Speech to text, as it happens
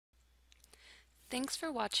Thanks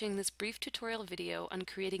for watching this brief tutorial video on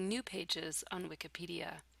creating new pages on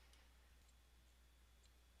Wikipedia.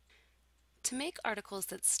 To make articles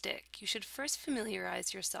that stick, you should first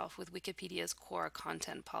familiarize yourself with Wikipedia's core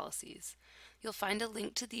content policies. You'll find a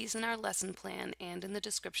link to these in our lesson plan and in the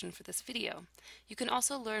description for this video. You can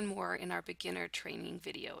also learn more in our beginner training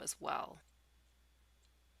video as well.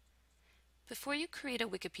 Before you create a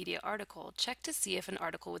Wikipedia article, check to see if an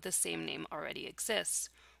article with the same name already exists,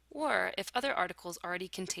 or if other articles already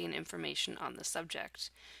contain information on the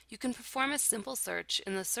subject. You can perform a simple search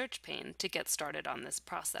in the search pane to get started on this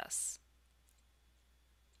process.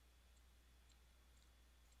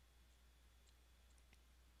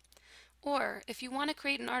 Or, if you want to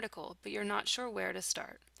create an article but you're not sure where to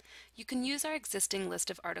start, you can use our existing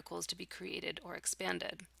list of articles to be created or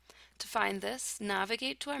expanded. To find this,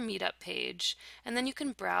 navigate to our Meetup page, and then you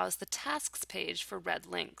can browse the Tasks page for red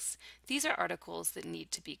links. These are articles that need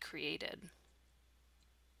to be created.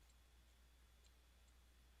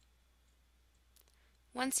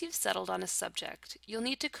 Once you've settled on a subject, you'll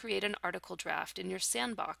need to create an article draft in your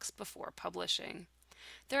sandbox before publishing.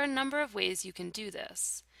 There are a number of ways you can do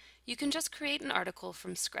this. You can just create an article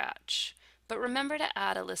from scratch, but remember to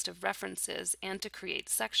add a list of references and to create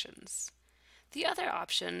sections. The other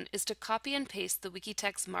option is to copy and paste the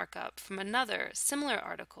Wikitext markup from another similar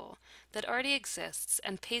article that already exists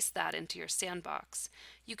and paste that into your sandbox.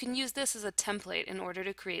 You can use this as a template in order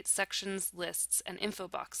to create sections, lists, and info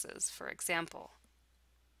boxes, for example.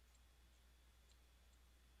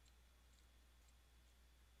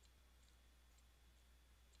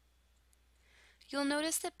 You'll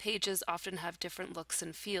notice that pages often have different looks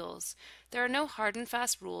and feels. There are no hard and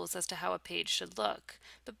fast rules as to how a page should look,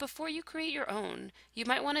 but before you create your own, you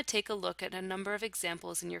might want to take a look at a number of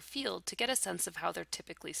examples in your field to get a sense of how they're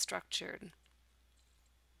typically structured.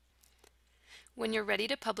 When you're ready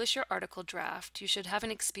to publish your article draft, you should have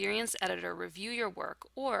an experienced editor review your work,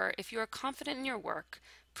 or if you are confident in your work,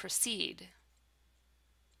 proceed.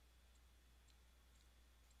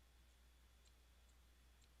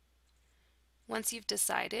 Once you've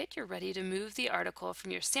decided you're ready to move the article from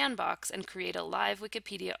your sandbox and create a live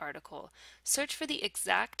Wikipedia article, search for the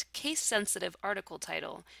exact case-sensitive article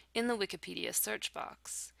title in the Wikipedia search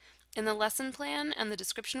box. In the lesson plan and the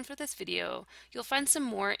description for this video, you'll find some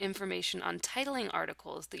more information on titling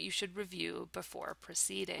articles that you should review before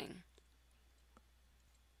proceeding.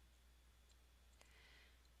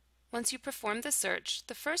 Once you perform the search,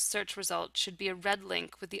 the first search result should be a red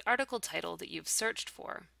link with the article title that you've searched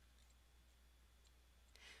for.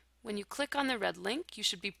 When you click on the red link, you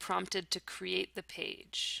should be prompted to create the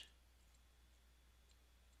page.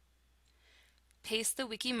 Paste the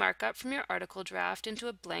wiki markup from your article draft into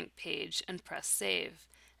a blank page and press save.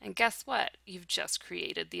 And guess what? You've just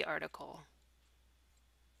created the article.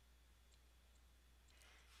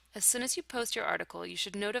 As soon as you post your article, you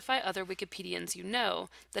should notify other Wikipedians you know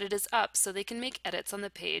that it is up so they can make edits on the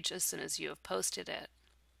page as soon as you have posted it.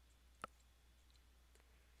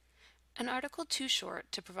 An article too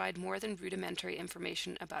short to provide more than rudimentary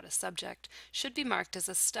information about a subject should be marked as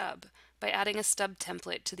a stub by adding a stub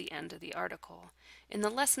template to the end of the article. In the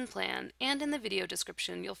lesson plan and in the video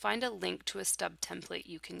description, you'll find a link to a stub template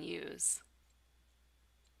you can use.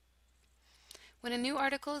 When a new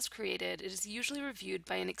article is created, it is usually reviewed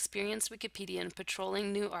by an experienced Wikipedian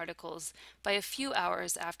patrolling new articles by a few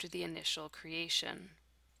hours after the initial creation.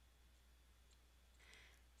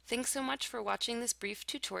 Thanks so much for watching this brief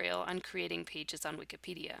tutorial on creating pages on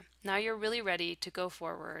Wikipedia. Now you're really ready to go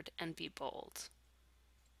forward and be bold.